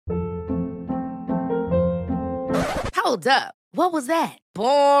Hold up. What was that?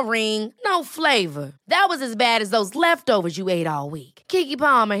 Boring. No flavor. That was as bad as those leftovers you ate all week. Keke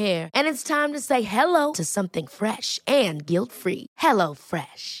Palmer here, and it's time to say hello to something fresh and guilt-free. Hello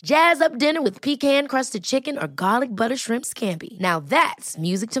Fresh. Jazz up dinner with pecan-crusted chicken or garlic butter shrimp scampi. Now that's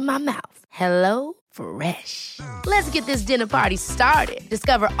music to my mouth. Hello Fresh. Let's get this dinner party started.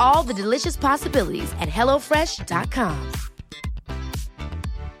 Discover all the delicious possibilities at hellofresh.com.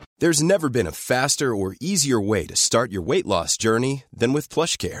 There's never been a faster or easier way to start your weight loss journey than with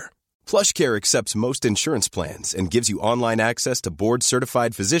PlushCare. PlushCare accepts most insurance plans and gives you online access to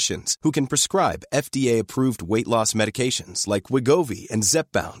board-certified physicians who can prescribe FDA-approved weight loss medications like Wegovy and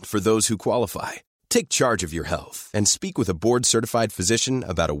Zepbound for those who qualify. Take charge of your health and speak with a board-certified physician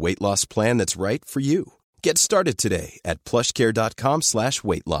about a weight loss plan that's right for you. Get started today at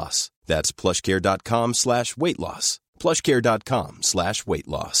plushcare.com/weight loss. That's plushcare.com/weight loss. plushcare.com/weight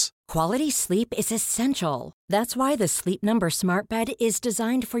loss. Quality sleep is essential. That's why the Sleep Number Smart Bed is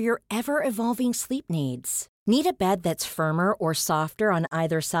designed for your ever-evolving sleep needs. Need a bed that's firmer or softer on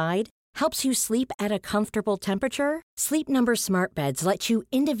either side? Helps you sleep at a comfortable temperature? Sleep Number Smart Beds let you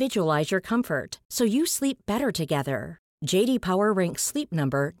individualize your comfort so you sleep better together. J.D. Power ranks Sleep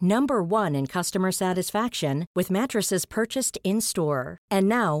Number number 1 in customer satisfaction with mattresses purchased in-store. And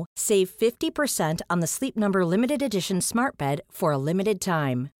now, save 50% on the Sleep Number Limited Edition Smart Bed for a limited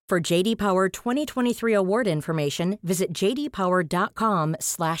time. For J.D. Power 2023 award information, visit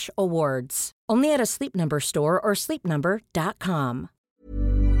jdpower.com/awards. Only at a Sleep Number store or sleepnumber.com.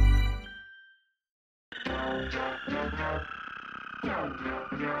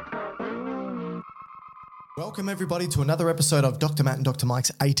 Welcome, everybody, to another episode of Dr. Matt and Dr.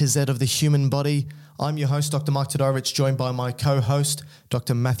 Mike's A to Z of the Human Body. I'm your host, Dr. Mike Todorovic, joined by my co-host,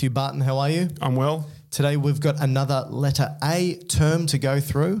 Dr. Matthew Barton. How are you? I'm well. Today, we've got another letter A term to go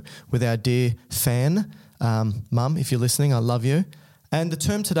through with our dear fan. Mum, if you're listening, I love you. And the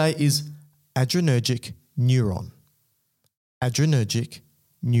term today is adrenergic neuron. Adrenergic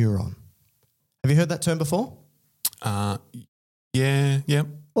neuron. Have you heard that term before? Yeah.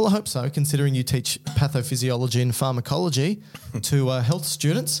 Well, I hope so, considering you teach pathophysiology and pharmacology to health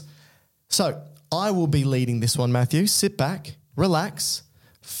students. So I will be leading this one, Matthew. Sit back, relax.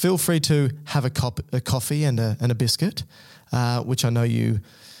 Feel free to have a coffee and a biscuit, which I know you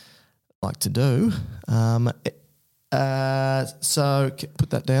like to do. So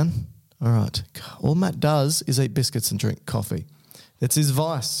put that down. All right. All Matt does is eat biscuits and drink coffee. That's his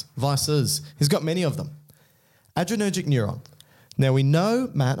vices. He's got many of them. Adrenergic neuron. Now we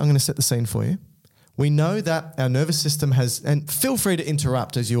know, Matt, I'm going to set the scene for you. We know that our nervous system has, and feel free to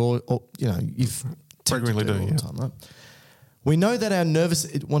interrupt as you've Frequently do, all the yeah. time, right? We know that our nervous,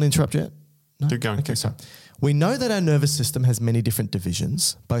 want to interrupt yet? No? Keep going. Okay, so we know that our nervous system has many different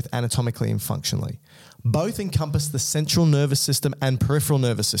divisions, both anatomically and functionally. Both encompass the central nervous system and peripheral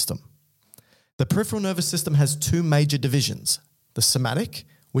nervous system. The peripheral nervous system has two major divisions: the somatic,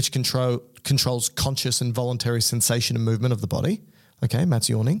 which controls conscious and voluntary sensation and movement of the body. Okay, Matt's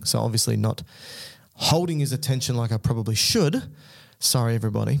yawning, so obviously not holding his attention like I probably should. Sorry,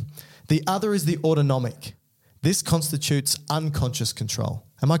 everybody. The other is the autonomic. This constitutes unconscious control.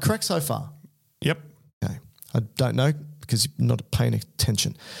 Am I correct so far? Yep. Okay. I don't know because you're not paying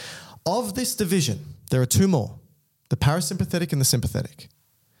attention. Of this division, there are two more, the parasympathetic and the sympathetic.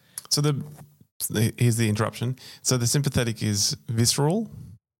 So here's the interruption. So the sympathetic is visceral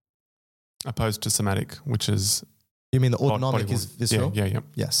opposed to somatic, which is... You mean the autonomic is visceral? Yeah.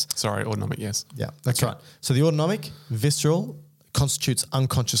 Yes. Sorry, autonomic, yes. Yeah, that's right. So the autonomic, visceral, constitutes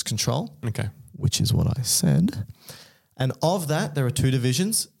unconscious control. Okay. Which is what I said. And of that, there are two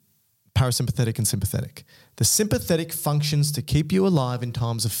divisions, parasympathetic and sympathetic. The sympathetic functions to keep you alive in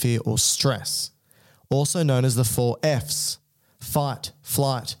times of fear or stress, also known as the 4 Fs: fight,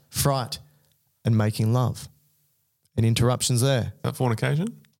 flight, fright, and making love. Any interruptions there? That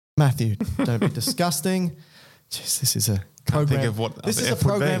fornication? Matthew, don't be disgusting. Jeez, this is a program. Think of what this the is a F would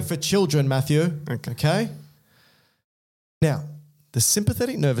program be. for children, Matthew. Okay. Now, the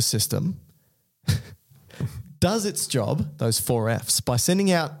sympathetic nervous system does its job, those 4 Fs, by sending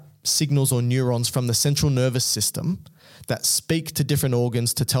out signals or neurons from the central nervous system that speak to different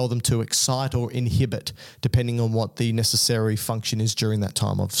organs to tell them to excite or inhibit, depending on what the necessary function is during that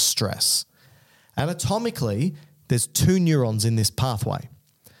time of stress. Anatomically, there's 2 neurons in this pathway.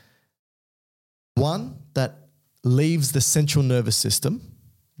 One that leaves the central nervous system,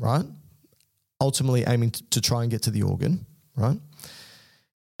 right? Ultimately aiming to try and get to the organ, right?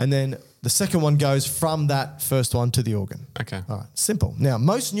 And then the second one goes from that first one to the organ. Okay. All right, simple. Now,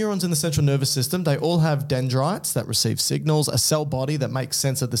 most neurons in the central nervous system, they all have dendrites that receive signals, a cell body that makes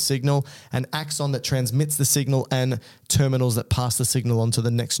sense of the signal, an axon that transmits the signal, and terminals that pass the signal on to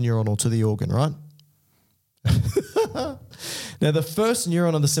the next neuron or to the organ, right? Now, the first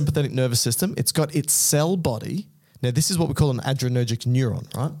neuron of the sympathetic nervous system, it's got its cell body. Now, this is what we call an adrenergic neuron,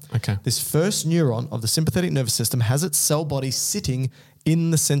 right? Okay. This first neuron of the sympathetic nervous system has its cell body sitting in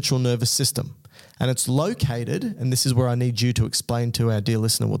the central nervous system. And it's located, and this is where I need you to explain to our dear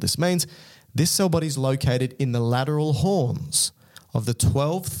listener what this means. This cell body is located in the lateral horns of the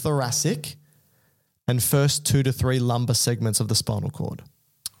 12 thoracic and first 2 to 3 lumbar segments of the spinal cord.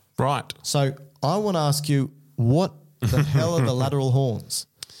 Right. So I want to ask you, what the hell are the lateral horns?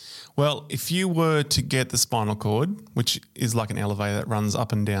 Well, if you were to get the spinal cord, which is like an elevator that runs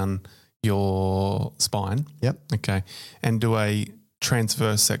up and down your spine, Yep. okay, and do a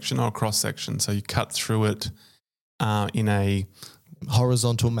transverse section or a cross section, so you cut through it in a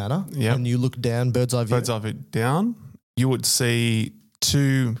Horizontal manner. Yep. And you look down, bird's eye view. bird's eye view down, you would see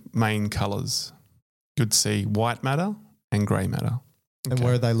two main colours. You'd see white matter and grey matter. And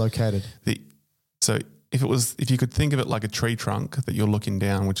where are they located? So if you could think of it like a tree trunk that you're looking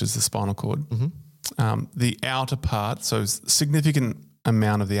down, which is the spinal cord, the outer part, so significant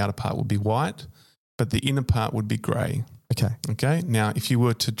amount of the outer part would be white, but the inner part would be grey. Okay. Okay. Now, if you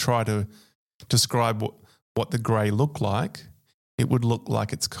were to try to describe what the grey looked like, it would look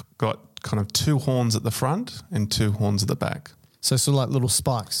like it's got kind of 2 horns at the front and 2 horns at the back. So sort of like little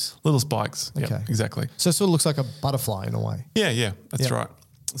spikes. Little spikes. Okay. Yep, exactly. So it sort of looks like a butterfly in a way. Yeah, that's Yep. right.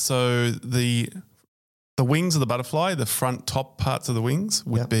 So the wings of the butterfly, the front top parts of the wings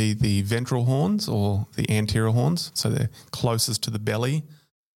would Yep. be the ventral horns or the anterior horns. So they're closest to the belly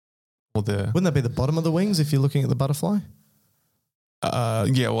or the... Wouldn't that be the bottom of the wings if you're looking at the butterfly?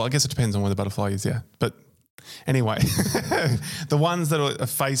 Yeah, well, I guess it depends on where the butterfly is, yeah. But anyway, the ones that are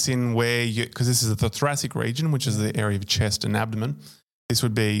facing where you... Because this is the thoracic region, which is the area of chest and abdomen. This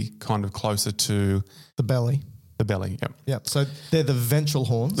would be kind of closer to... The belly. The belly, yep. Yep. So they're the ventral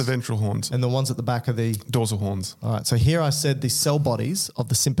horns. The ventral horns. And the ones at the back are the... Dorsal horns. All right. So here I said the cell bodies of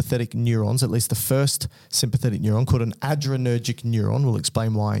the sympathetic neurons, at least the first sympathetic neuron called an adrenergic neuron. We'll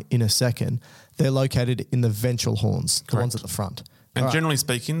explain why in a second. They're located in the ventral horns, the ones at the front. And All right. generally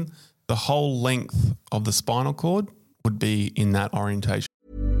speaking, the whole length of the spinal cord would be in that orientation.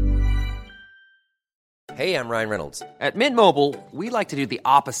 Hey, I'm Ryan Reynolds. At Mint Mobile, we like to do the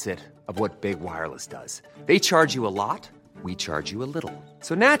opposite of what Big Wireless does. They charge you a lot, we charge you a little.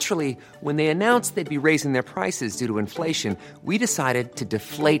 So naturally, when they announced they'd be raising their prices due to inflation, we decided to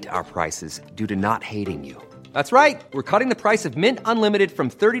deflate our prices due to not hating you. That's right. We're cutting the price of Mint Unlimited from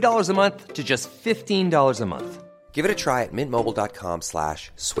 $30 a month to just $15 a month. Give it a try at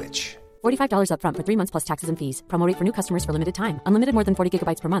mintmobile.com/switch. $45 up front for 3 months plus taxes and fees. Promo rate for new customers for limited time. Unlimited more than 40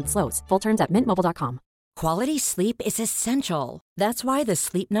 gigabytes per month. Slows full terms at mintmobile.com. Quality sleep is essential. That's why the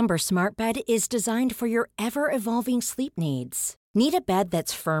Sleep Number Smart Bed is designed for your ever-evolving sleep needs. Need a bed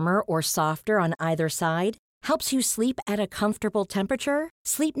that's firmer or softer on either side? Helps you sleep at a comfortable temperature?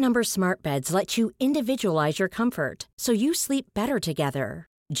 Sleep Number Smart Beds let you individualize your comfort so you sleep better together.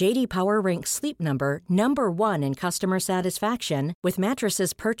 J.D. Power ranks Sleep Number number 1 in customer satisfaction with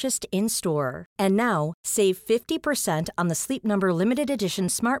mattresses purchased in-store. And now, save 50% on the Sleep Number Limited Edition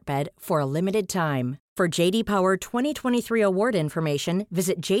Smart Bed for a limited time. For J.D. Power 2023 award information,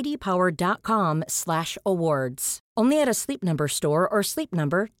 visit jdpower.com/awards. Only at a Sleep Number store or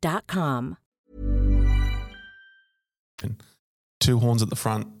sleepnumber.com. 2 horns at the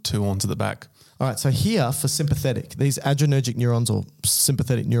front, 2 horns at the back. All right, so here for sympathetic, these adrenergic neurons or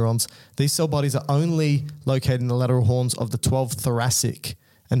sympathetic neurons, these cell bodies are only located in the lateral horns of the 12 thoracic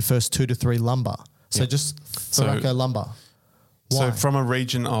and first 2 to 3 lumbar. So just thoracolumbar. Why? So from a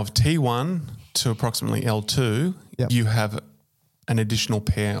region of T1 to approximately L2, Yep. you have an additional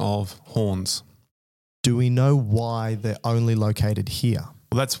pair of horns. Do we know why they're only located here?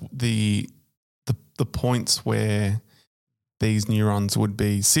 Well, that's the points where these neurons would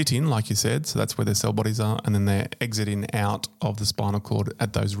be sitting, like you said, so that's where their cell bodies are, and then they're exiting out of the spinal cord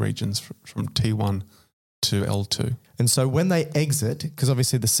at those regions from T1 to L2. And so when they exit, because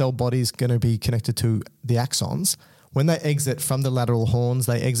obviously the cell body is going to be connected to the axons, when they exit from the lateral horns,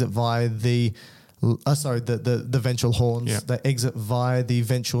 they exit via the ventral horns. Yeah. They exit via the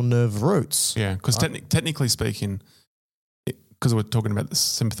ventral nerve roots. Yeah, because technically speaking, because we're talking about the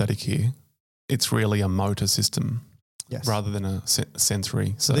sympathetic here, it's really a motor system. Yes. Rather than a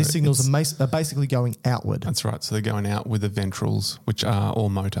sensory. So these signals are basically going outward That's right. So they're going out with the ventrals, which are all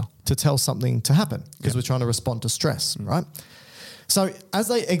motor. to tell something to happen because we're trying to respond to stress, right? So as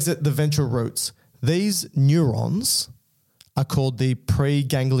they exit the ventral roots, these neurons are called the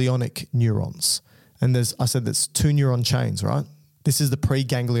preganglionic neurons. And I said there's 2 neuron chains, right? This is the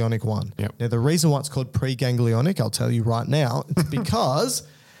preganglionic one. Yep. Now, the reason why it's called preganglionic, I'll tell you right now, it's because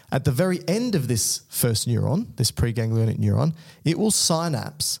at the very end of this first neuron, this preganglionic neuron, it will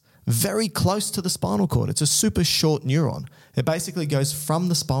synapse very close to the spinal cord. It's a super short neuron. It basically goes from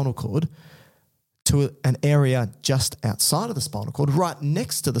the spinal cord to an area just outside of the spinal cord, right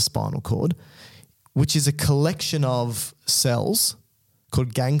next to the spinal cord, which is a collection of cells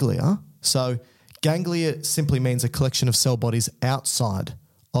called ganglia. So ganglia simply means a collection of cell bodies outside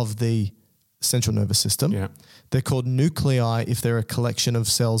of the central nervous system. Yeah. They're called nuclei if they're a collection of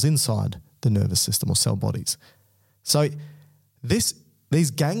cells inside the nervous system or cell bodies. So these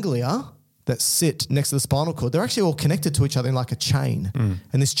ganglia that sit next to the spinal cord, they're actually all connected to each other in like a chain.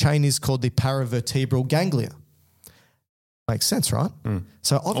 And this chain is called the paravertebral ganglia. Makes sense, right?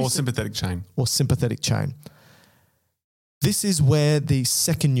 So obviously, Or sympathetic chain. This is where the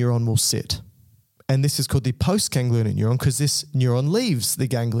second neuron will sit. And this is called the postganglionic neuron because this neuron leaves the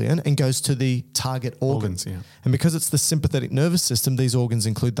ganglion and goes to the target organs. Yeah. And because it's the sympathetic nervous system, these organs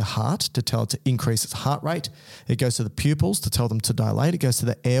include the heart to tell it to increase its heart rate. It goes to the pupils to tell them to dilate. It goes to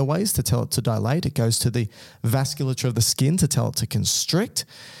the airways to tell it to dilate. It goes to the vasculature of the skin to tell it to constrict.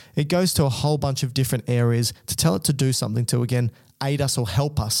 It goes to a whole bunch of different areas to tell it to do something to, again, aid us or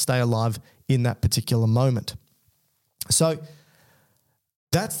help us stay alive in that particular moment. So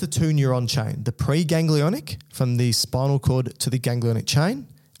that's the 2 neuron chain, the preganglionic from the spinal cord to the ganglionic chain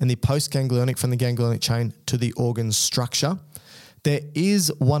and the postganglionic from the ganglionic chain to the organ structure. There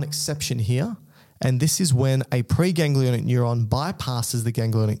is one exception here, and this is when a preganglionic neuron bypasses the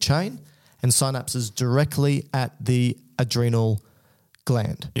ganglionic chain and synapses directly at the adrenal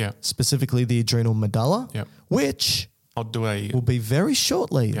gland, specifically the adrenal medulla, which will be very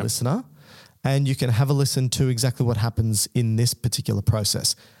shortly, listener. And you can have a listen to exactly what happens in this particular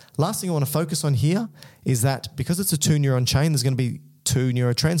process. Last thing I want to focus on here is that because it's a 2 neuron chain, there's going to be 2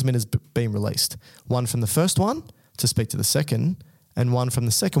 neurotransmitters being released. One from the first one to speak to the second, and one from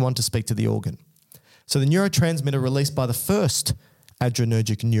the second one to speak to the organ. So the neurotransmitter released by the first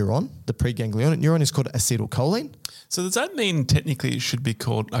adrenergic neuron, the preganglionic neuron, is called acetylcholine. So does that mean technically it should be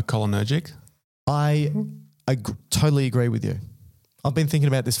called a cholinergic? I totally agree with you. I've been thinking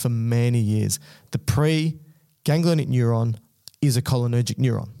about this for many years. The preganglionic neuron is a cholinergic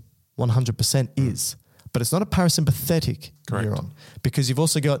neuron. 100% is. But it's not a parasympathetic neuron because you've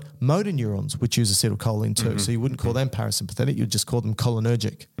also got motor neurons which use acetylcholine too. So you wouldn't call them parasympathetic, you'd just call them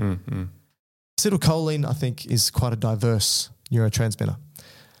cholinergic. Acetylcholine, I think, is quite a diverse neurotransmitter.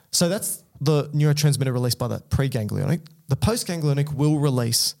 So that's the neurotransmitter released by the preganglionic. The postganglionic will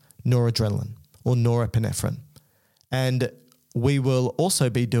release noradrenaline or norepinephrine. And we will also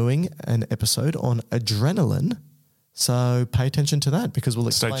be doing an episode on adrenaline. So pay attention to that because we'll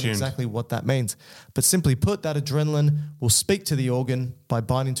explain exactly what that means. But simply put, that adrenaline will speak to the organ by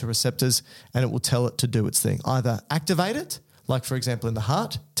binding to receptors and it will tell it to do its thing. Either activate it, like for example in the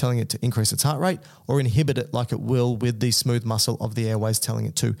heart, telling it to increase its heart rate, or inhibit it like it will with the smooth muscle of the airways, telling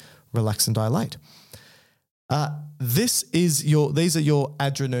it to relax and dilate. These are your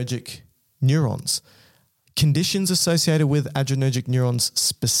adrenergic neurons. Conditions associated with adrenergic neurons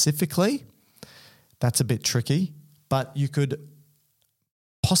specifically, that's a bit tricky, but you could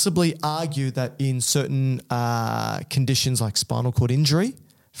possibly argue that in certain conditions like spinal cord injury,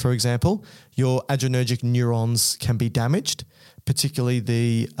 for example, your adrenergic neurons can be damaged, particularly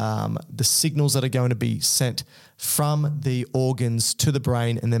the signals that are going to be sent from the organs to the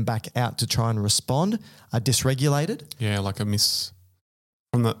brain and then back out to try and respond are dysregulated. Yeah, like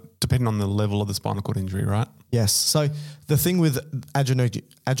depending on the level of the spinal cord injury, right? Yes. So the thing with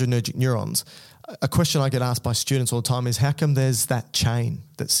adrenergic neurons, a question I get asked by students all the time is how come there's that chain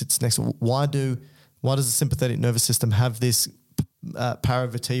that sits next to it? Why does the sympathetic nervous system have this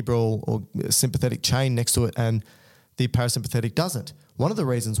paravertebral or sympathetic chain next to it and the parasympathetic doesn't? One of the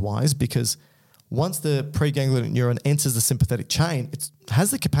reasons why is because once the preganglionic neuron enters the sympathetic chain, it has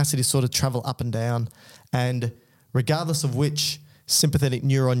the capacity to sort of travel up and down, and regardless of which sympathetic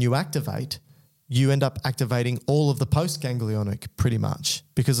neuron you activate, you end up activating all of the postganglionic pretty much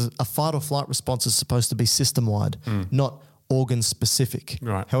because a fight or flight response is supposed to be system-wide, not organ-specific.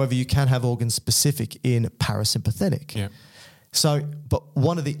 Right. However, you can have organ-specific in parasympathetic. Yeah. So, but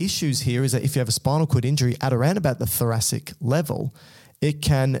one of the issues here is that if you have a spinal cord injury at around about the thoracic level, it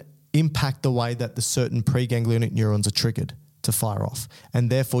can impact the way that the certain preganglionic neurons are triggered to fire off. And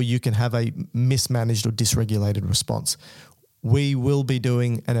therefore, you can have a mismanaged or dysregulated response. We will be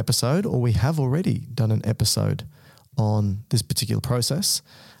doing an episode, or we have already done an episode on this particular process.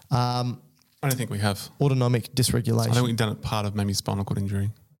 I don't think we have. Autonomic dysregulation. I think we've done it part of maybe spinal cord injury.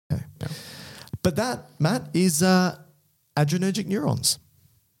 Okay. Yeah. But that, Matt, is adrenergic neurons.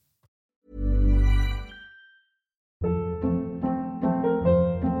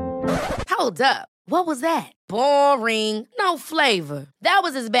 Hold up. What was that? Boring. No flavor. That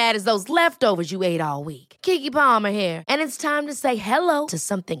was as bad as those leftovers you ate all week. Keke Palmer here, and it's time to say hello to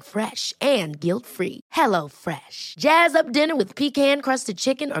something fresh and guilt-free. Hello Fresh. Jazz up dinner with pecan-crusted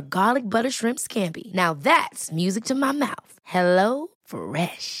chicken or garlic butter shrimp scampi. Now that's music to my mouth. Hello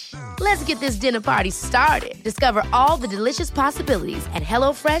Fresh. Let's get this dinner party started. Discover all the delicious possibilities at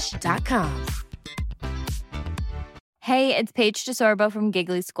hellofresh.com. Hey, it's Paige DeSorbo from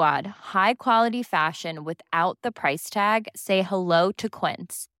Giggly Squad. High quality fashion without the price tag. Say hello to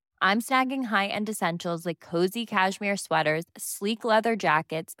Quince. I'm snagging high-end essentials like cozy cashmere sweaters, sleek leather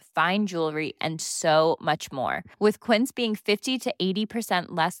jackets, fine jewelry, and so much more. With Quince being 50 to 80%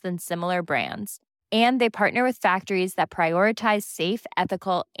 less than similar brands. And they partner with factories that prioritize safe,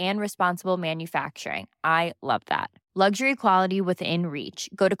 ethical, and responsible manufacturing. I love that. Luxury quality within reach.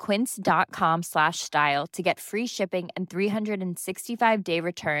 Go to quince.com/style to get free shipping and 365-day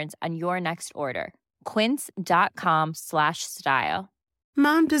returns on your next order. Quince.com/style.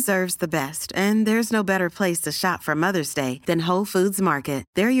 Mom deserves the best, and there's no better place to shop for Mother's Day than Whole Foods Market.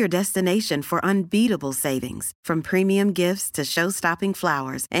 They're your destination for unbeatable savings, from premium gifts to show-stopping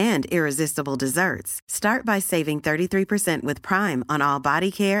flowers and irresistible desserts. Start by saving 33% with Prime on all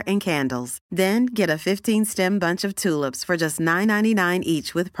body care and candles. Then get a 15-stem bunch of tulips for just $9.99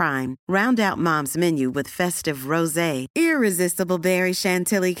 each with Prime. Round out Mom's menu with festive rosé, irresistible berry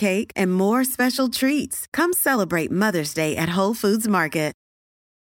chantilly cake, and more special treats. Come celebrate Mother's Day at Whole Foods Market.